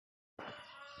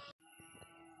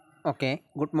Okay,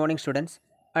 good morning students.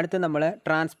 അടുത്ത് നമ്മൾ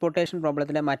transportation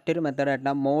പ്രോബ്ലത്തിലെ മറ്റൊരു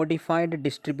മെത്തേഡായിട്ടുള്ള മോഡിഫൈഡ്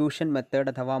ഡിസ്ട്രിബ്യൂഷൻ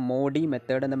മെത്തേഡ് അഥവാ മോഡി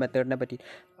മെത്തേഡ് എന്ന മെത്തേഡിനെ പറ്റി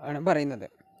ആണ് പറയുന്നത്.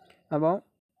 അപ്പോൾ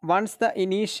once the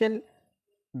initial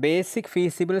basic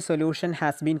feasible solution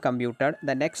has been computed,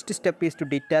 the next step is to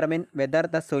determine whether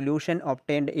the solution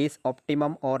obtained is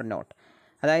optimum or not.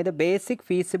 അതായത് ബേസിക്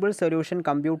ഫീസിബിൾ സൊല്യൂഷൻ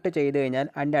കമ്പ്യൂട്ട് ചെയ്ത് കഴിഞ്ഞാൽ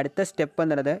അതിൻ്റെ അടുത്ത സ്റ്റെപ്പ്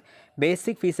എന്നുള്ളത്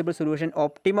ബേസിക് ഫീസിബിൾ സൊല്യൂഷൻ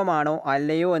ഒപ്റ്റിമം ആണോ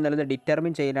അല്ലയോ എന്നുള്ളത്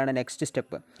determine ചെയ്യലാണ് next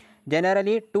step.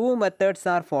 Generally 2 methods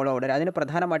are followed. അതിന്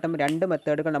പ്രധാനമായിട്ടും 2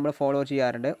 മെത്തേഡുകൾ നമ്മൾ ഫോളോ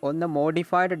ചെയ്യാറുണ്ട്. ഒന്ന്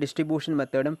മോഡിഫൈഡ് ഡിസ്ട്രിബ്യൂഷൻ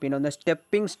മെത്തേഡും പിന്നെ ഒന്ന്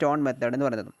സ്റ്റെപ്പിംഗ് സ്റ്റോൺ മെത്തേഡ് എന്ന്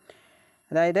പറയുന്നതും.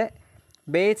 അതായത്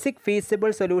ബേസിക് ഫീസിബിൾ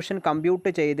സൊല്യൂഷൻ കമ്പ്യൂട്ട്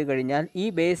ചെയ്ത് കഴിഞ്ഞാൽ ഈ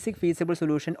ബേസിക് ഫീസിബിൾ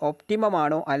സൊല്യൂഷൻ ഒപ്റ്റിമം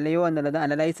ആണോ അല്ലയോ എന്നുള്ളത്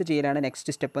അനലൈസ് ചെയ്യലാണ്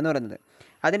നെക്സ്റ്റ് സ്റ്റെപ്പ് എന്ന് പറയുന്നത്.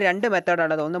 അതിന് 2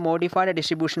 മെത്തേഡുള്ളത്, ഒന്ന് മോഡിഫൈഡ്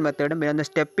ഡിസ്ട്രിബ്യൂഷൻ മെത്തേഡും പിന്നെ ഒന്ന്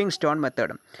സ്റ്റെപ്പിംഗ് സ്റ്റോൺ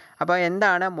മെത്തേഡും. അപ്പോൾ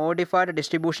എന്താണ് മോഡിഫൈഡ്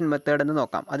ഡിസ്ട്രിബ്യൂഷൻ മെത്തേഡ് എന്ന്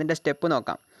നോക്കാം. അതിൻ്റെ സ്റ്റെപ്പ്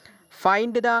നോക്കാം.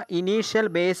 Find the initial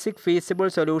basic feasible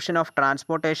solution of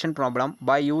transportation problem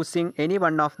by using any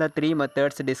one of the 3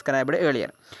 methods described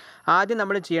earlier. ആദ്യം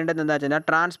നമ്മൾ ചെയ്യേണ്ടത് എന്താ വെച്ചാൽ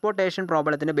ട്രാൻസ്പോർട്ടേഷൻ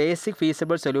പ്രോബ്ലത്തിന് ബേസിക്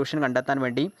ഫീസിബിൾ സൊല്യൂഷൻ കണ്ടെത്താൻ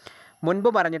വേണ്ടി മുൻപ്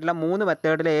പറഞ്ഞിട്ടുള്ള 3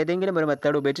 മെത്തേഡിൽ ഏതെങ്കിലും ഒരു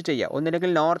മെത്തേഡ് ഉപയോഗിച്ച് ചെയ്യുക.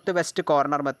 ഒന്നില്ലെങ്കിൽ നോർത്ത് വെസ്റ്റ്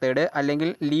കോർണർ മെത്തേഡ്, അല്ലെങ്കിൽ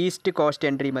ലീസ്റ്റ് കോസ്റ്റ്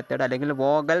എൻട്രി മെത്തേഡ്, അല്ലെങ്കിൽ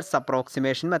വോഗൽസ്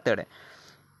അപ്രോക്സിമേഷൻ മെത്തേഡ്.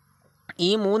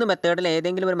 ഈ 3 മെത്തേഡിൽ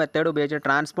ഏതെങ്കിലും ഒരു മെത്തേഡ് ഉപയോഗിച്ച്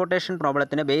ട്രാൻസ്പോർട്ടേഷൻ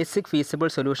പ്രോബ്ലത്തിന് ബേസിക് ഫീസിബിൾ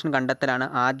സൊല്യൂഷൻ കണ്ടെത്തലാണ്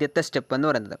ആദ്യത്തെ സ്റ്റെപ്പ് എന്ന്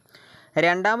പറയുന്നത്.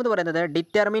 രണ്ടാമത് പറയുന്നത്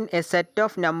determine A set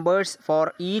of numbers for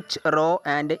each raw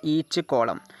and each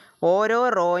column. ഓരോ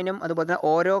റോയിനും അതുപോലെ തന്നെ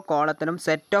ഓരോ കോളത്തിനും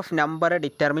സെറ്റ് ഓഫ് നമ്പർ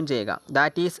ഡിറ്റർമിൻ ചെയ്യുക.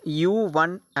 That is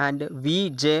U1 and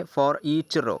VJ for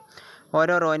each raw.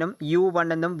 ഓരോ റോയിനും U1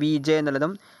 എന്നും VJ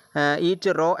എന്നുള്ളതും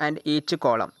each raw and each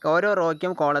column. ഓരോ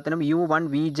റോയ്ക്കും കോളത്തിനും U1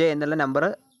 VJ എന്നുള്ള നമ്പർ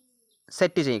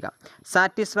സെറ്റ് ചെയ്യുക.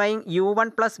 Satisfying U1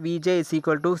 + VJ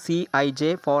 = CIJ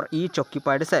for each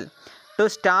occupied cell. To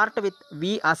start with, we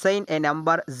assign a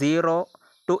number 0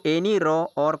 to any row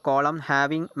or column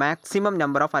having maximum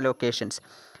number of allocations.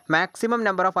 Maximum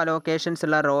number of allocations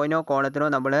ഉള്ള റോയിനോ കോളത്തിനോ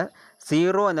നമ്മൾ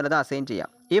 0 എന്നുള്ളത് assign ചെയ്യാം.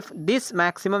 If this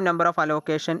maximum number of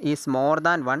allocation is more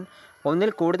than 1,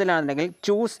 ഒന്നിൽ കൂടുതലാണെന്നുണ്ടെങ്കിൽ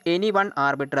choose any one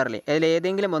arbitrarily. അതിൽ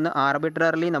ഏതെങ്കിലും ഒന്ന്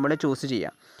arbitrarily നമ്മൾ choose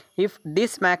ചെയ്യാം. If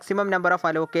this maximum number of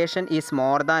allocation is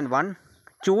more than 1,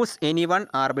 choose any one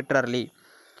arbitrarily.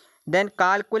 Then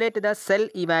calculate the cell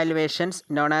evaluations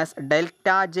known as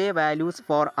delta J values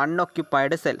for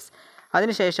unoccupied cells.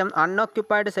 അതിനുശേഷം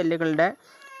unoccupied സെല്ലുകളുടെ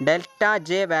delta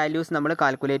J values നമ്മൾ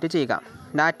calculate ചെയ്യുക.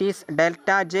 That is delta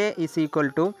J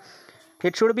 =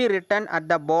 it should be written at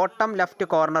the bottom left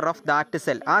corner of that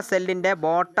cell. ആ സെല്ലിൻ്റെ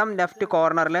bottom left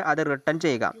കോർണറിൽ അത് written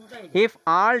ചെയ്യുക. If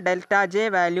all delta J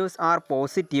values are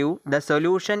positive, the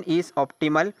solution is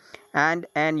optimal and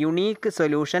an unique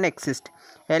solution exist.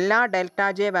 എല്ലാ delta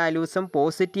J വാല്യൂസും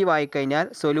positive ആയിക്കഴിഞ്ഞാൽ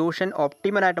solution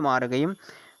ഒപ്റ്റിമലായിട്ട് മാറുകയും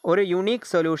ഒരു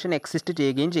unique solution exist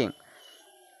ചെയ്യുകയും ചെയ്യും.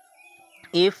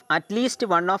 If at least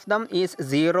one of them is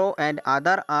 0 and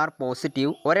other are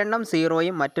positive, ഒരെണ്ണം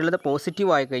 0യും മറ്റുള്ളത്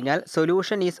positive ആയി കഴിഞ്ഞാൽ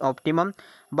solution is optimum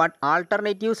but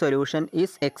alternative solution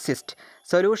is exist.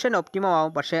 Solution optimum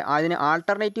ആവും, പക്ഷേ അതിന്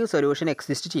ആൾട്ടർനേറ്റീവ് സൊല്യൂഷൻ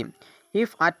എക്സിസ്റ്റ് ചെയ്യും.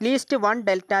 If at least 1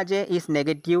 delta J is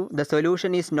negative, the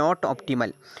solution is not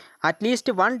optimal.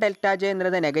 At least 1 delta J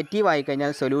എന്നുള്ളത് negative ആയി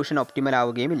കഴിഞ്ഞാൽ solution optimal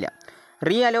ആവുകയുമില്ല.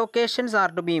 റീഅലോക്കേഷൻസ് R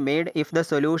to be made if the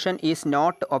solution is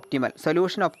not optimal.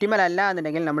 Solution optimal അല്ല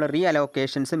എന്നുണ്ടെങ്കിൽ നമ്മൾ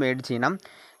റീഅലോക്കേഷൻസ് made ചെയ്യണം.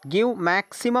 Give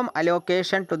maximum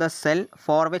allocation to the cell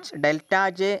four which delta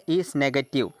J is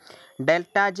negative.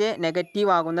 Delta J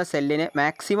negative ആകുന്ന സെല്ലിന്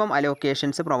maximum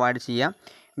allocations provide ചെയ്യുക.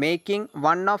 Making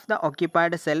one of the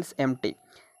occupied cells M T.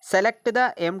 Select the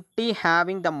M T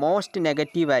having the most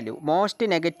negative value. Most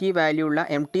negative value ഉള്ള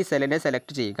M T സെല്ലിനെ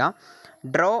select ചെയ്യുക.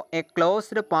 Draw A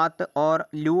closed path or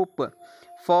loop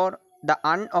for the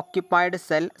unoccupied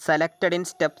cell selected in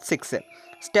step 6.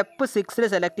 Step 6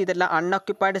 select ചെയ്തിട്ടുള്ള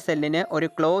unoccupied സെല്ലിന് ഒരു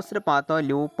closed പാത്തോ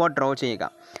ലൂപ്പോ draw ചെയ്യുക.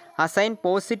 Assign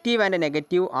positive and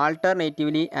negative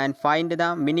alternatively and find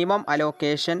the minimum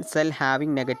allocation cell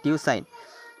having negative sign.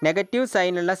 Negative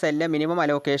സൈനുള്ള cell minimum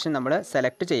allocation നമ്മൾ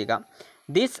select ചെയ്യുക.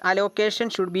 This allocation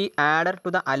should be added to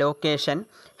the allocation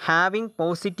having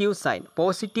positive sign.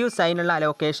 Positive സൈനുള്ള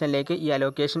അലോക്കേഷനിലേക്ക് ഈ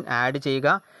allocation add ചെയ്യുക.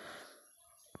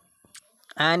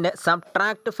 And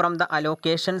subtract from the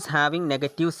allocations having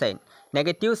negative sign.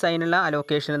 Negative സൈനുള്ള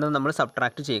അലോക്കേഷനിൽ നിന്ന് നമ്മൾ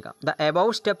subtract ചെയ്യുക. The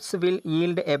above steps will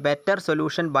yield A better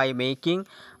solution by making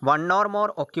 1 or more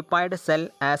occupied cell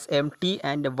as empty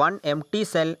and 1 empty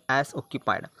cell as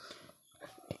occupied.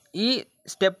 ഈ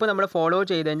step നമ്മൾ follow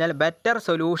ചെയ്ത് കഴിഞ്ഞാൽ better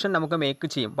solution നമുക്ക് make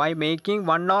ചെയ്യും. By making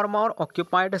 1 or more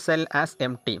occupied cell as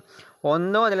empty.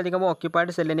 ഒന്നോ അതിലധികമോ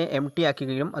occupied സെല്ലിനെ M T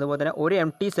ആക്കുകയും അതുപോലെ തന്നെ ഒരു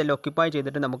എം ടി സെൽ ഒക്യുപ്പൈ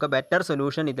ചെയ്തിട്ട് നമുക്ക് ബെറ്റർ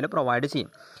സൊല്യൂഷൻ ഇതിൽ പ്രൊവൈഡ് ചെയ്യും.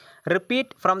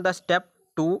 Repeat from the step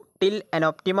 2 till an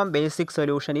optimum basic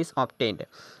solution is obtained.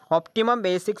 Optimum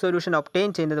basic solution obtain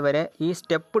ചെയ്യുന്നത് വരെ ഈ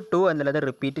സ്റ്റെപ്പ് 2 എന്നുള്ളത്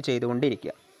റിപ്പീറ്റ്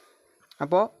ചെയ്തുകൊണ്ടിരിക്കുക.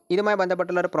 അപ്പോൾ ഇതുമായി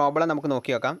ബന്ധപ്പെട്ടുള്ള ഒരു പ്രോബ്ലം നമുക്ക്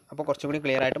നോക്കി നോക്കാം. അപ്പോൾ കുറച്ചും കൂടി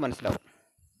ക്ലിയർ ആയിട്ട് മനസ്സിലാവും.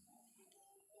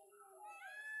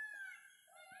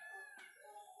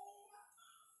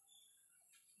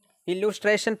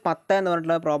 ഇല്ലുസ്ട്രേഷൻ 10 എന്ന്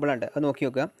പറഞ്ഞിട്ടുള്ള പ്രോബ്ലം ഉണ്ട്, അത് നോക്കി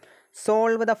നോക്കുക.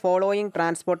 Solve the following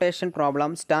transportation problem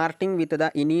starting with the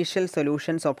initial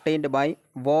solutions obtained by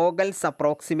Vogel's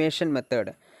approximation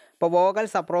method. അപ്പോൾ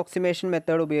വോഗൽസ് അപ്രോക്സിമേഷൻ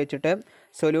മെത്തേഡ് ഉപയോഗിച്ചിട്ട്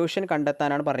സൊല്യൂഷൻ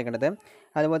കണ്ടെത്താനാണ് പറഞ്ഞിരിക്കുന്നത്.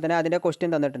 അതുപോലെ തന്നെ അതിൻ്റെ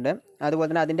ക്വസ്റ്റ്യൻ തന്നിട്ടുണ്ട്. അതുപോലെ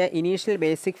തന്നെ അതിൻ്റെ initial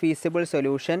basic feasible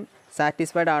solution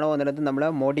satisfied ആണോ എന്നുള്ളത് നമ്മൾ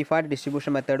മോഡിഫൈഡ്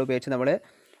ഡിസ്ട്രിബ്യൂഷൻ മെത്തേഡ് ഉപയോഗിച്ച് നമ്മൾ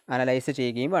അനലൈസ്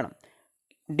ചെയ്യുകയും വേണം.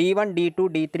 D1, D2,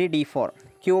 D3, D4,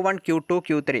 Q1, Q2,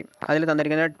 Q3 അതിൽ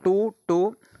തന്നിരിക്കുന്നത് 2, 2,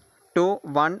 2,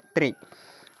 1, 3.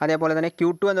 അതേപോലെ തന്നെ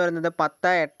Q2 എന്ന് പറയുന്നത്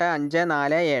 10, 8, 5,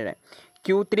 4, 7.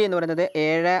 Q3 എന്ന് പറയുന്നത്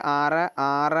 7, 6,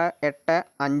 6, 8,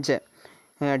 5.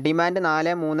 ഡിമാൻഡ്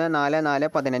 4, 3, 4,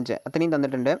 4, 15 അത്രയും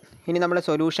തന്നിട്ടുണ്ട്. ഇനി നമ്മൾ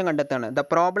solution കണ്ടെത്താണ്. The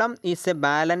problem is A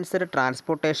balanced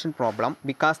transportation problem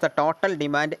because the total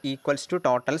demand equals to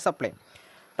total supply.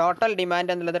 Total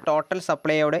demand എന്നുള്ളത് ടോട്ടൽ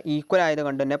സപ്ലൈയോട് ഈക്വൽ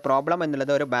ആയതുകൊണ്ട് തന്നെ പ്രോബ്ലം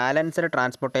എന്നുള്ളത് ഒരു ബാലൻസ്ഡ്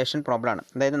ട്രാൻസ്പോർട്ടേഷൻ പ്രോബ്ലമാണ്.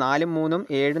 അതായത് 4, 3,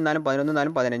 7, 4, 11,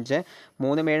 4, 15,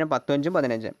 3, 7, 15,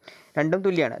 15 രണ്ടും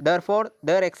തുല്യമാണ്. Therefore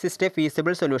there exist A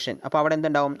feasible solution. അപ്പോൾ അവിടെ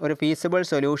എന്തുണ്ടാവും, ഒരു ഫീസിബിൾ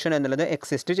സൊല്യൂഷൻ എന്നുള്ളത്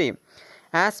എക്സിസ്റ്റ് ചെയ്യും.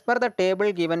 As per the table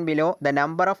given below the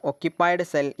number of occupied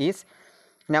cell is,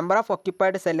 number of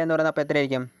occupied cell എന്ന് പറയുന്നത് അപ്പോൾ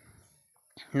എത്രയായിരിക്കും,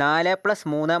 4 +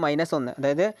 3 - 1.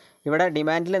 അതായത് ഇവിടെ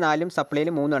ഡിമാൻഡിൽ 4ഉം സപ്ലൈയിൽ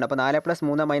 3 ആണ്. അപ്പോൾ 4 +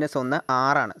 3 - 1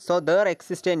 6ആണ്. So there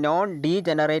exist A non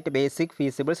degenerate basic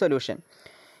feasible solution.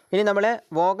 ഇനി നമ്മൾ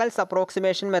വോഗൽസ്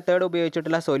അപ്രോക്സിമേഷൻ മെത്തേഡ്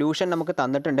ഉപയോഗിച്ചിട്ടുള്ള സൊല്യൂഷൻ നമുക്ക്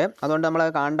തന്നിട്ടുണ്ട്. അതുകൊണ്ട് നമ്മൾ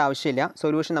അത് കാണേണ്ട ആവശ്യമില്ല.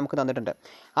 സൊല്യൂഷൻ നമുക്ക് തന്നിട്ടുണ്ട്.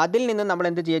 അതിൽ നിന്ന് നമ്മൾ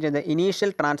എന്ത് ചെയ്യുന്നത്,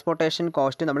 ഇനീഷ്യൽ ട്രാൻസ്പോർട്ടേഷൻ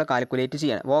കോസ്റ്റ് നമ്മൾ കാൽക്കുലേറ്റ്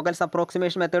ചെയ്യണം. വോഗൽസ്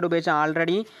അപ്രോക്സിമേഷൻ മെത്തേഡ് ഉപയോഗിച്ച്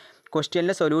ആൾറെഡി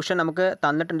ക്വസ്റ്റ്യനിൽ സൊല്യൂഷൻ നമുക്ക്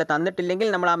തന്നിട്ടുണ്ട്. തന്നിട്ടില്ലെങ്കിൽ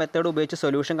നമ്മൾ ആ മെത്തേഡ് ഉപയോഗിച്ച്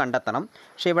സൊല്യൂഷൻ കണ്ടെത്തണം.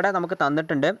 പക്ഷേ ഇവിടെ നമുക്ക്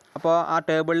തന്നിട്ടുണ്ട്. അപ്പോൾ ആ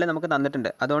ടേബിളിൽ നമുക്ക് തന്നിട്ടുണ്ട്.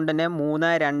 അതുകൊണ്ട് തന്നെ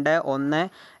 3, 2, 1,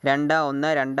 2,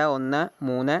 1, 2, 1,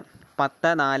 3,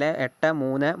 10, 4, 8,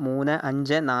 3, 3,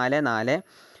 5, 4, 4,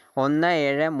 1,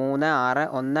 7, 3, 6,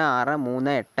 1,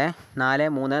 6, 3, 8, 4,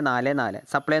 3, 4, 4.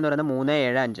 സപ്ലൈ എന്ന് പറയുന്നത് 3,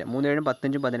 7, 5. 3, 7,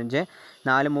 15, 15,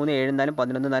 4, 3, 7, 4,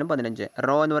 11, 4, 15.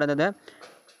 റോ എന്ന് പറയുന്നത്,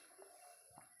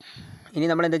 ഇനി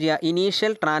നമ്മൾ എന്താ ചെയ്യുക,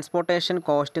 ഇനീഷ്യൽ ട്രാൻസ്പോർട്ടേഷൻ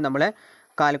കോസ്റ്റ് നമ്മൾ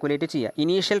കാൽക്കുലേറ്റ് ചെയ്യുക.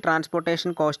 ഇനീഷ്യൽ ട്രാൻസ്പോർട്ടേഷൻ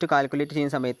കോസ്റ്റ് കാൽക്കുലേറ്റ്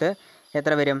ചെയ്യുന്ന സമയത്ത്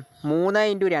എത്ര വരും, 3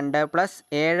 × 2 +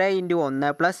 7 ×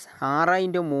 1 + 6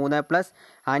 × 3 +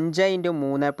 5 ×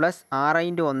 3 + 6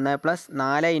 × 1 +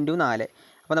 4 × 4.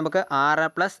 അപ്പോൾ നമുക്ക് 6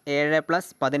 + 7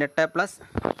 + 18 +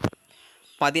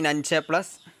 15 +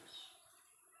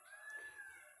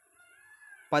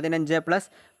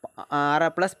 6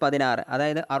 + 16,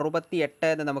 അതായത് 68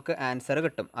 എന്ന് നമുക്ക് ആൻസർ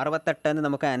കിട്ടും. 68 എന്ന്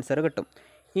നമുക്ക് ആൻസർ കിട്ടും.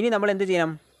 ഇനി നമ്മൾ എന്ത്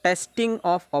ചെയ്യണം, ടെസ്റ്റിംഗ്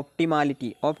ഓഫ്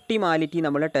ഒപ്റ്റിമാലിറ്റി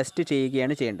നമ്മൾ ടെസ്റ്റ്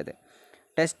ചെയ്യുകയാണ് ചെയ്യേണ്ടത്.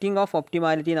 ടെസ്റ്റിംഗ് ഓഫ്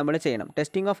ഒപ്റ്റിമാലിറ്റി നമ്മൾ ചെയ്യണം.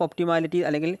 ടെസ്റ്റിംഗ് ഓഫ് ഒപ്റ്റിമാലിറ്റി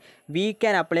അല്ലെങ്കിൽ we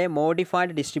can apply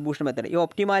modified distribution method. ഈ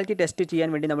ഒപ്റ്റിമാലിറ്റി ടെസ്റ്റ് ചെയ്യാൻ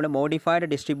വേണ്ടി നമ്മൾ മോഡിഫൈഡ്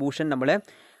ഡിസ്ട്രിബ്യൂഷൻ നമ്മൾ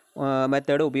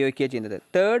മെത്തേഡ് ഉപയോഗിക്കുകയാണ് ചെയ്യുന്നത്.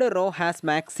 Third row has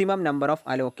maximum number of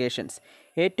allocations.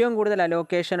 ഏറ്റവും കൂടുതൽ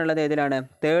അലോക്കേഷൻ ഉള്ളത് ഏതിലാണ്,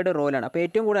 തേർഡ് റോയിലാണ്. അപ്പോൾ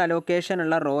ഏറ്റവും കൂടുതൽ അലോക്കേഷൻ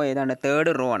ഉള്ള റോ ഏതാണ്,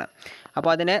 തേർഡ് റോ ആണ്.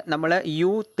 അപ്പോൾ അതിനെ നമ്മൾ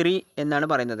U3 എന്നാണ്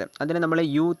പറയുന്നത്. അതിനെ നമ്മൾ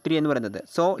U3 എന്ന് പറയുന്നത്.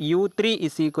 So U3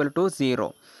 = 0.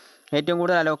 ഏറ്റവും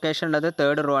കൂടുതൽ അലോക്കേഷൻ ഉള്ളത്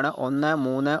തേർഡ് റോ ആണ്. 1,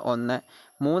 3, 1,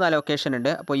 3 അലോക്കേഷൻ ഉണ്ട്.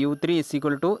 അപ്പോൾ U3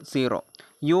 = 0.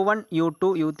 U1, U2,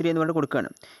 U3 എന്ന് പറഞ്ഞ് കൊടുക്കുകയാണ്.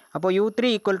 അപ്പോൾ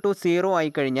U3 = 0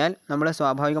 ആയിക്കഴിഞ്ഞാൽ നമ്മൾ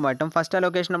സ്വാഭാവികമായിട്ടും ഫസ്റ്റ്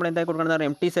അലോക്കേഷൻ നമ്മൾ എന്തായി കൊടുക്കണം എന്ന്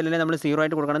പറഞ്ഞാൽ എംപ്റ്റി സെല്ലിനെ നമ്മൾ 0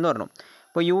 ആയിട്ട് കൊടുക്കണം എന്ന് പറഞ്ഞു.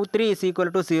 അപ്പോൾ U3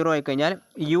 = 0 ആയിക്കഴിഞ്ഞാൽ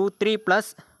U3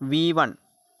 + V1.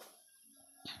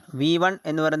 V1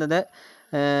 എന്ന് പറയുന്നത്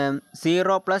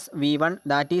 0 + V1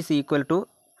 that is equal to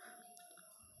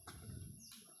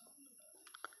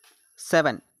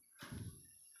 7.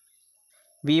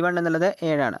 V1 എന്നുള്ളത്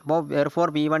 7 ആണ്. അപ്പോൾ therefore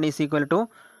V1 =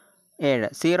 7.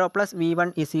 0 + V1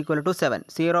 = 7.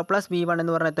 0 + V1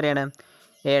 എന്ന് പറഞ്ഞാൽ എത്രയാണ്,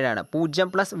 7 ആണ്. 0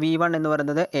 + V1 എന്ന്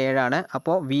പറയുന്നത് 7 ആണ്.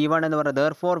 അപ്പോൾ V1 എന്ന് പറയുന്നത്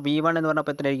therefore V1 എന്ന്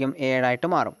പറഞ്ഞപ്പോൾ എത്രയായിരിക്കും, 7 ആയിട്ട്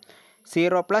മാറും.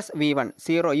 0 + V1,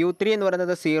 0. U3 എന്ന്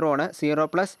പറയുന്നത് 0 ആണ്. 0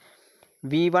 +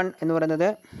 V1 എന്ന് പറയുന്നത്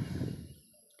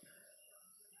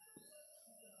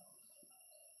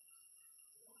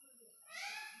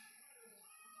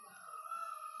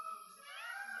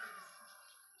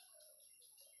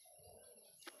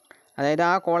അതായത്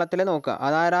ആ കോളത്തിൽ നോക്കുക,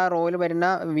 അതായത് ആ റോയിൽ വരുന്ന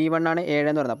V1 ആണ് 7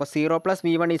 എന്ന് പറയുന്നത്. അപ്പോൾ 0 +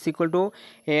 V1 =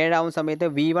 7 ആവുന്ന സമയത്ത്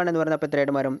V1 എന്ന് പറയുന്നത് അപ്പോൾ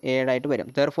എത്രയായിട്ട് വരും, 7 ആയിട്ട് വരും.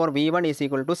 therefore V1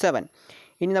 = 7.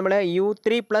 ഇനി നമ്മൾ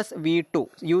U3 + V2.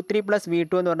 U3 +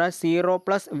 V2 എന്ന് പറഞ്ഞാൽ 0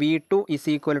 + V2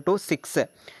 = 6.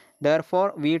 therefore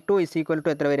V2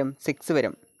 = എത്ര വരും, 6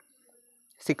 വരും.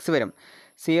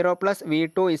 0 +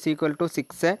 V2 =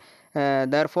 6.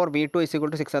 Therefore V2 is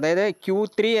equal to 6. അതായത്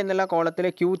Q3 എന്നുള്ള കോളത്തിൽ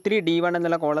Q3 D1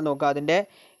 എന്നുള്ള കോളം നോക്കുക, അതിൻ്റെ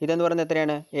ഇതെന്ന് പറയുന്നത്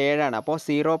എത്രയാണ്? 7ആണ്. അപ്പോൾ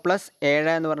 0 +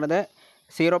 7 എന്ന് പറയുന്നത്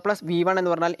 0 + V1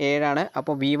 എന്ന് പറഞ്ഞാൽ 7ആണ്.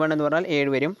 അപ്പോൾ V1 എന്ന് പറഞ്ഞാൽ 7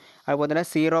 വരും. അതുപോലെ തന്നെ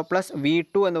 0 +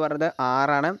 V2 എന്ന് പറയുന്നത്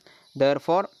 6ആണ്.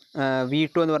 ദെർഫോർ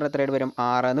V2 എന്ന് പറഞ്ഞാൽ എത്രയായിട്ട് വരും?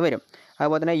 6 എന്ന് വരും.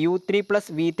 അതുപോലെ തന്നെ U3 +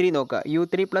 V3 നോക്കുക.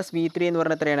 U3 + V3 എന്ന്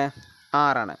പറയുന്നത് എത്രയാണ്?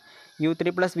 6ആണ്.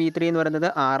 U3 + V3 എന്ന് പറയുന്നത്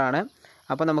 6ആണ്.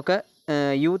 അപ്പോൾ നമുക്ക്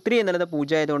U3 എന്നുള്ളത്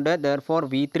 0 ആയതുകൊണ്ട് therefore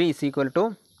V3 is equal to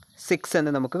 6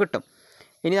 എന്ന് നമുക്ക് കിട്ടും.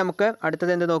 ഇനി നമുക്ക്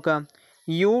അടുത്തത് എന്ത് നോക്കാം?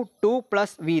 U2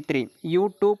 + V3.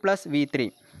 U2 + V3.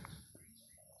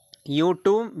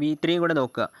 U2ഉം V3യും കൂടെ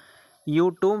നോക്കുക.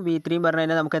 U2ഉം V3യും പറഞ്ഞു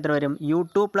കഴിഞ്ഞാൽ നമുക്ക് എത്ര വരും?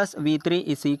 U2 + V3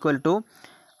 is equal to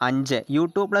 5.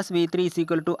 U2 + V3 is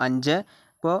equal to 5.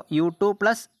 അപ്പോൾ U2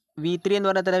 + V3 എന്ന്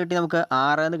പറഞ്ഞാൽ എത്ര കിട്ടി? നമുക്ക്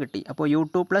 6 എന്ന് കിട്ടി. അപ്പോൾ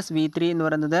U2 + V3 എന്ന്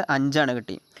പറയുന്നത് 5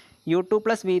 കിട്ടി. U2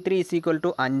 + V3 is equal to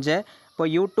 5. അപ്പോൾ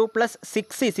U2 +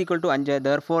 6 is equal to 5.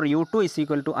 Therefore U2 is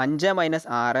equal to 5 -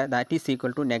 6, that is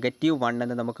equal to -1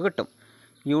 എന്ന് നമുക്ക് കിട്ടും.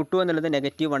 U2 എന്നുള്ളത്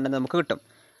 -1 എന്ന് നമുക്ക് കിട്ടും.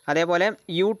 അതേപോലെ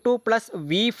U2 +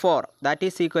 V4 that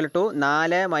is equal to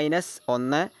 4 -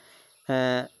 1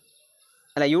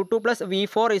 അല്ല U2 +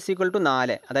 V4 is equal to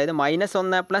 4. അതായത്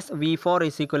 -1 + V4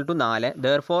 is equal to 4.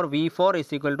 Therefore V4 is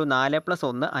equal to 4 +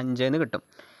 1 5 എന്ന് കിട്ടും.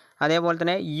 അതേപോലെ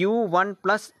തന്നെ U1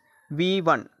 +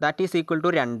 V1 that is equal to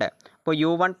 2. അപ്പോൾ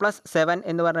U1 + 7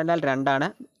 എന്ന് പറഞ്ഞാൽ 2ആണ്.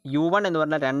 U1 എന്ന്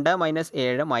പറഞ്ഞാൽ 2 -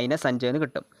 7 -5 എന്ന്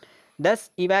കിട്ടും. Thus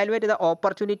evaluate the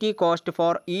opportunity cost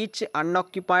for each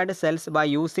unoccupied cells by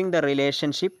using the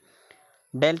relationship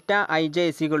delta ij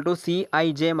is equal to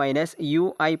Cij minus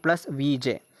Ui plus Vj.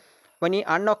 അപ്പോൾ ഈ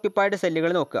അൺഓക്യുപ്പൈഡ്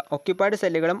സെല്ലുകൾ നോക്കുക. ഒക്യുപ്പൈഡ്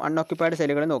സെല്ലുകളും അൺഓക്യുപ്പൈഡ്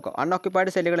സെല്ലുകളും നോക്കുക. അൺഓക്യുപ്പൈഡ്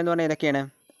സെല്ലുകൾ എന്ന് പറഞ്ഞാൽ ഏതൊക്കെയാണ്?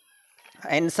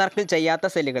 എൻസർക്കിൾ ചെയ്യാത്ത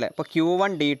സെല്ലുകൾ. ഇപ്പോൾ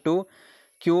Q1 D2,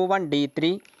 Q1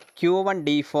 D3, Q1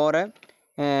 D4,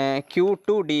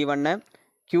 Q2 D1,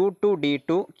 Q2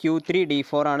 D2, Q3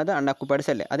 D4 ആണിത് അൺഓക്യുപ്പൈഡ്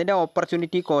സെല്ല്. അതിൻ്റെ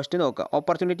ഓപ്പർച്യൂണിറ്റി കോസ്റ്റ് നോക്കുക.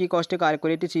 ഓപ്പർച്യൂണിറ്റി കോസ്റ്റ്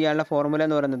കാൽക്കുലേറ്റ് ചെയ്യാനുള്ള ഫോർമുല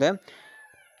എന്ന് പറയുന്നത്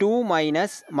 2 -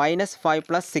 -5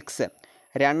 + 6.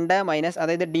 2 -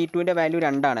 അതായത് D2ൻ്റെ വാല്യൂ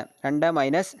 2ആണ്. 2 -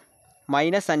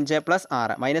 -5 +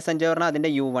 6. -5 പറഞ്ഞാൽ അതിൻ്റെ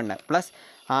U1 പ്ലസ്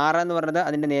 6 എന്ന് പറഞ്ഞത്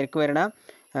അതിൻ്റെ നേർക്ക് വരുന്ന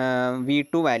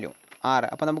V2 വാല്യൂ 6.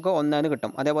 അപ്പോൾ നമുക്ക് 1 എന്ന്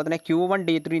കിട്ടും. അതേപോലെ തന്നെ Q1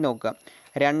 D3 നോക്കുക.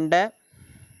 2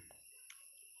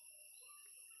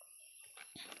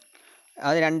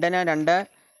 അത് 2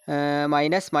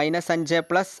 -5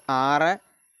 + 6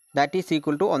 that is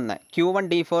equal to 1. Q1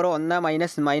 D4 1 -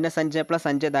 -5 +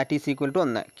 5 that is equal to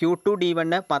 1. Q2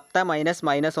 D1 10 -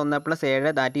 -1 +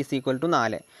 7 that is equal to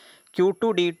 4. Q2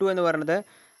 D2 എന്ന് പറയുന്നത്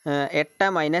 8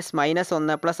 - -1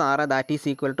 + 6 that is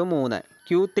equal to 3.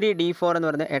 Q3 D4 എന്ന്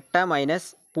പറയുന്നത് 8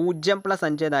 - 0 +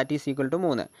 5 that is equal to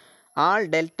 3. All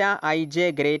delta ij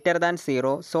greater than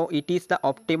 0, so it is the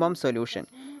optimum solution.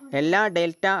 എല്ലാ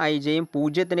delta I ജെയും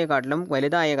 0-നേക്കാട്ടിലും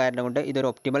വലുതായ കാരണം കൊണ്ട് ഇതൊരു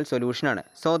optimal സൊല്യൂഷനാണ്.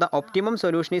 So the optimum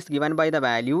solution is given by the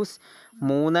values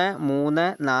 3, 3,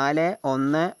 4,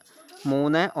 1,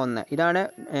 3, 1. ഇതാണ്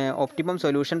optimum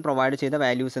solution provide ചെയ്ത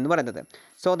values എന്ന് പറയുന്നത്.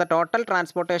 So the total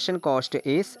transportation cost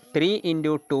is 3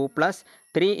 × 2 +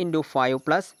 3 × 5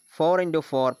 + 4 ×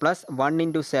 4 + 1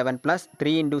 × 7 +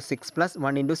 3 × 6 +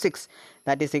 1 × 6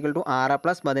 that is equal to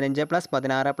 6 + 15 + 16 +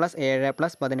 7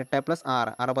 + 18 + 6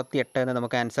 68 എന്ന്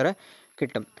നമുക്ക് ആൻസർ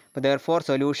കിട്ടും. അപ്പോൾ therefore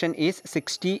സൊല്യൂഷൻ ഈസ്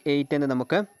 68 എന്ന്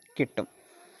നമുക്ക് കിട്ടും.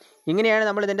 ഇങ്ങനെയാണ്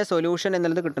നമ്മൾ ഇതിൻ്റെ സൊല്യൂഷൻ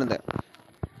എന്നുള്ളത് കിട്ടുന്നത്.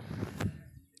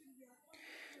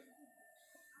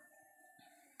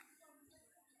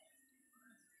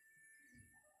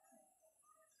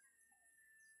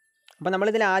 അപ്പോൾ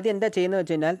നമ്മളിതിൽ ആദ്യം എന്താ ചെയ്യുന്നത്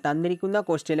വെച്ച് കഴിഞ്ഞാൽ തന്നിരിക്കുന്ന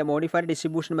ക്വസ്റ്റ്യനിൽ മോഡിഫൈഡ്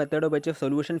ഡിസ്ട്രിബ്യൂഷൻ മെത്തേഡ് ഉപയോഗിച്ച്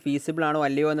സൊല്യൂഷൻ ഫീസിബിൾ ആണോ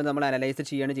അല്ലയോ എന്ന് നമ്മൾ അനലൈസ്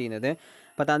ചെയ്യുകയാണ് ചെയ്യുന്നത്.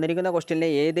 അപ്പോൾ തന്നിരിക്കുന്ന ക്വസ്റ്റ്യനിലെ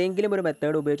ഏതെങ്കിലും ഒരു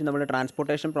മെത്തേഡ് ഉപയോഗിച്ച് നമ്മൾ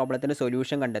ട്രാൻസ്പോർട്ടേഷൻ പ്രോബ്ലത്തിന്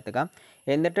സൊല്യൂഷൻ കണ്ടെത്തുക.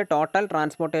 എന്നിട്ട് ടോട്ടൽ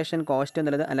ട്രാൻസ്പോർട്ടേഷൻ കോസ്റ്റ്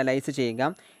എന്നുള്ളത് അനലൈസ് ചെയ്യുക.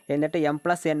 എന്നിട്ട് m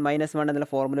 + n - 1 എന്നുള്ള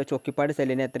ഫോർമുല വെച്ച് ഒക്യുപ്പൈഡ്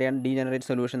സെല്ലിന് എത്രയാണ് ഡീജനറേറ്റ്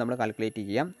സൊല്യൂഷൻ നമ്മൾ കാൽക്കുലേറ്റ്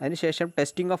ചെയ്യുക. അതിനുശേഷം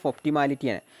testing of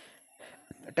ഒപ്റ്റിമാലിറ്റിയാണ്.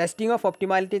 Testing of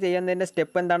optimality ചെയ്യുന്നതിൻ്റെ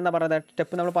സ്റ്റെപ്പ് എന്താണെന്ന് പറയുന്നത്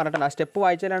സ്റ്റെപ്പ് നമ്മൾ പറഞ്ഞിട്ടില്ല. ആ സ്റ്റെപ്പ്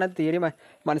വായിച്ചാലാണ് തിയറി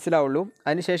മനസ്സിലാവുള്ളൂ.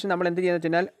 അതിനുശേഷം നമ്മൾ എന്ത് ചെയ്യുന്നത് വെച്ച്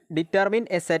കഴിഞ്ഞാൽ determine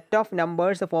A set of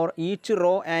numbers for each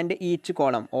raw and each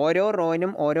column. ഓരോ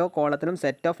റോയിനും ഓരോ കോളത്തിനും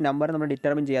സെറ്റ് ഓഫ് നമ്പർ നമ്മൾ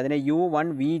ഡിറ്റർമിൻ ചെയ്യുക. അതിനെ U1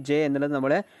 Vj എന്നുള്ളത്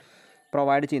നമ്മൾ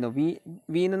പ്രൊവൈഡ് ചെയ്യുന്നു.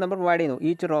 വി എന്ന് നമ്മൾ പ്രൊവൈഡ് ചെയ്യുന്നു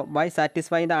each raw by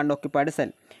satisfy the അൺഓക്യുപ്പൈഡ്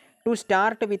cell. To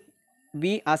start with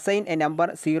we assign a number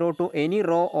 0 to any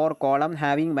row or column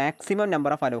having maximum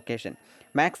number of allocation.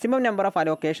 Maximum number of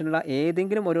allocation ഉള്ള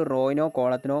ഏതെങ്കിലും ഒരു റോയിനോ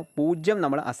കോളത്തിനോ 0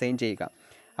 നമ്മൾ അസൈൻ ചെയ്യുക.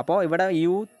 അപ്പോൾ ഇവിടെ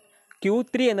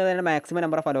Q3 എന്നതാണ് മാക്സിമം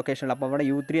നമ്പർ ഓഫ് അലോക്കേഷൻ ഉള്ളത്. അപ്പോൾ ഇവിടെ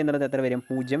U3 എന്നുള്ളത് എത്ര വരും?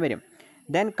 0 വരും.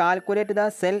 Then calculate the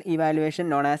cell evaluation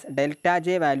known as delta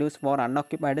J values for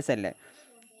അൺഓക്യുപ്പൈഡ് cell.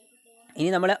 ഇനി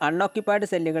നമ്മൾ അൺഓക്യുപ്പൈഡ്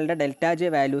സെല്ലുകളുടെ ഡെൽറ്റ ജെ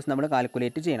വാല്യൂസ് നമ്മൾ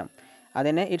കാൽക്കുലേറ്റ് ചെയ്യണം.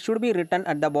 അതിനെ it should be written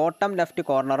at the bottom left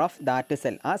corner of that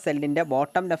cell. ആ സെല്ലിൻ്റെ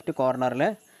ബോട്ടം ലെഫ്റ്റ് കോർണറിൽ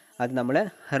അത് നമ്മൾ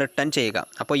റിട്ടൺ ചെയ്യുക.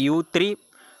 അപ്പോൾ U3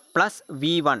 പ്ലസ്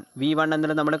V1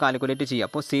 എന്നുള്ളത് നമ്മൾ കാൽക്കുലേറ്റ് ചെയ്യുക.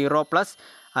 അപ്പോൾ 0 പ്ലസ്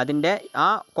അതിൻ്റെ ആ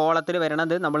കോളത്തിൽ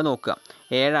വരണത് നമ്മൾ നോക്കുക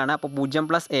 7 അപ്പോൾ 0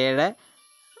 പ്ലസ് 7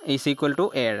 ഈസ് ഈക്വൽ ടു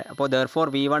 7. അപ്പോൾ ദെർഫോർ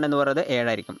V1 എന്ന് പറയുന്നത് 7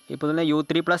 ആയിരിക്കും. ഇപ്പോൾ തന്നെ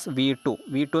U3 പ്ലസ് V2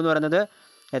 എന്ന് പറയുന്നത്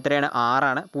എത്രയാണ്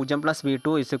 6 0 plus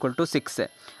V2 is equal to 6.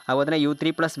 അതുപോലെ തന്നെ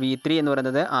U3 പ്ലസ് V3 എന്ന്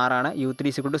പറയുന്നത് 6 U3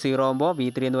 ഈസ് ഈക്വൽ ടു 0 ആകുമ്പോൾ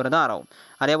V3 എന്ന് പറയുന്നത് 6 ആവും.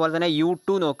 അതേപോലെ തന്നെ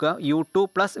U2 നോക്കുക U2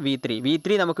 പ്ലസ്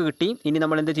V3 നമുക്ക് കിട്ടി. ഇനി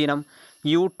നമ്മൾ എന്ത് ചെയ്യണം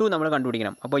U2 നമ്മൾ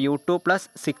കണ്ടുപിടിക്കണം. അപ്പോൾ U2 plus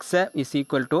 6 is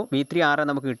equal to V3 6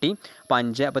 നമുക്ക് കിട്ടി. അപ്പോൾ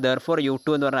 5. അപ്പോൾ ദെർഫോർ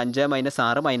U2 എന്ന് പറഞ്ഞാൽ 5 മൈനസ്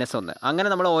 6 മൈനസ് 1. അങ്ങനെ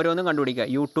നമ്മൾ ഓരോന്നും കണ്ടുപിടിക്കുക.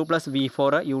 U2 plus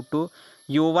V4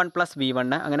 U1 plus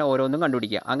V1 അങ്ങനെ ഓരോന്നും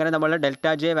കണ്ടുപിടിക്കുക. അങ്ങനെ നമ്മൾ ഡെൽറ്റ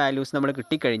ജെ വാല്യൂസ് നമ്മൾ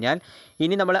കിട്ടിക്കഴിഞ്ഞാൽ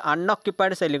ഇനി നമ്മൾ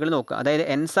അൺഓക്യുപ്പൈഡ് സെല്ലുകൾ നോക്കുക. അതായത്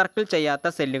എൻസർക്കിൾ ചെയ്യാത്ത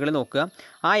സെല്ലുകൾ നോക്കുക.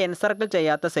 ആ എൻസർക്കിൾ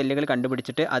ചെയ്യാത്ത സെല്ലുകൾ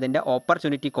കണ്ടുപിടിച്ചിട്ട് അതിൻ്റെ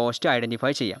ഓപ്പർച്യൂണിറ്റി കോസ്റ്റ്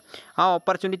ഐഡൻറ്റിഫൈ ചെയ്യാം. ആ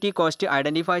ഓപ്പർച്യൂണിറ്റി കോസ്റ്റ്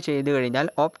ഐഡൻറ്റിഫൈ ചെയ്ത് കഴിഞ്ഞാൽ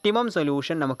ഒപ്റ്റിമം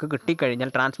സൊല്യൂഷൻ നമുക്ക്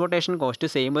കിട്ടിക്കഴിഞ്ഞാൽ transportation cost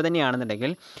same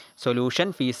തന്നെയാണെന്നുണ്ടെങ്കിൽ solution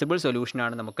feasible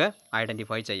സൊല്യൂഷനാണ് നമുക്ക്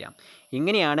ഐഡൻറ്റിഫൈ ചെയ്യാം.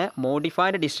 ഇങ്ങനെയാണ്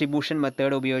മോഡിഫൈഡ് ഡിസ്ട്രിബ്യൂഷൻ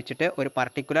മെത്തേഡ് ഉപയോഗിച്ചിട്ട് ഒരു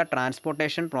പർട്ടിക്കുലർ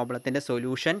ട്രാൻസ്പോർട്ടേഷൻ പ്രോബ്ലത്തിൻ്റെ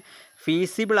സൊല്യൂഷൻ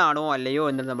ഫീസിബിൾ ആണോ അല്ലയോ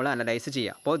എന്ന് നമ്മൾ അനലൈസ്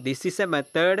ചെയ്യുക. അപ്പോൾ this is A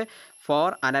method for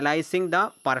analysing the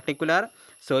particular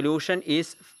solution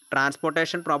is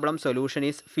transportation problem solution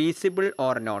is feasible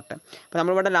or not. അപ്പോൾ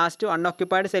നമ്മളിവിടെ ലാസ്റ്റ്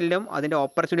അൺഓക്യുപ്പൈഡ് സെല്ലും അതിൻ്റെ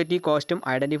ഓപ്പർച്യൂണിറ്റി കോസ്റ്റും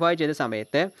ഐഡൻറ്റിഫൈ ചെയ്ത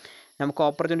സമയത്ത് നമുക്ക്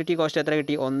ഓപ്പർച്യൂണിറ്റി കോസ്റ്റ് എത്ര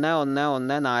കിട്ടി 1 1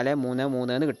 1 4 3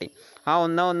 3 എന്ന് കിട്ടി. ആ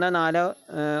 1 1 4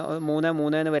 3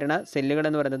 3 എന്ന് വരുന്ന സെല്ലുകൾ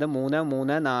എന്ന് പറയുന്നത് 3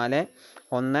 3 4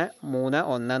 1 3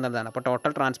 1 എന്നുള്ളതാണ്. അപ്പോൾ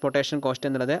ടോട്ടൽ ട്രാൻസ്പോർട്ടേഷൻ കോസ്റ്റ്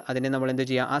എന്നുള്ളത് അതിനെ നമ്മൾ എന്ത്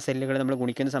ചെയ്യുക ആ സെല്ലുകൾ നമ്മൾ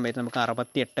ഗുണിക്കുന്ന സമയത്ത് നമുക്ക്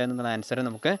 68 എന്നുള്ള ആൻസർ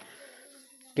നമുക്ക്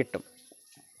കിട്ടും.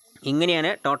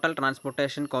 ഇങ്ങനെയാണ് total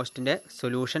transportation കോസ്റ്റിൻ്റെ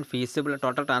solution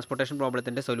total transportation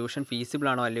പ്രോബ്ലത്തിൻ്റെ solution feasible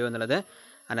ആണോ അല്ലയോ എന്നുള്ളത്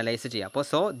അനലൈസ് ചെയ്യുക. അപ്പോൾ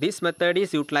so this method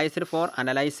is utilised four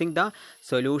analysing the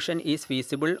solution is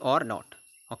feasible or not.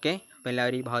 Okay, അപ്പോൾ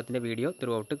എല്ലാവരും ഈ ഭാഗത്തിൻ്റെ വീഡിയോ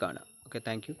ത്രൂ ഔട്ട് കാണുക. Okay,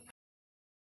 thank you.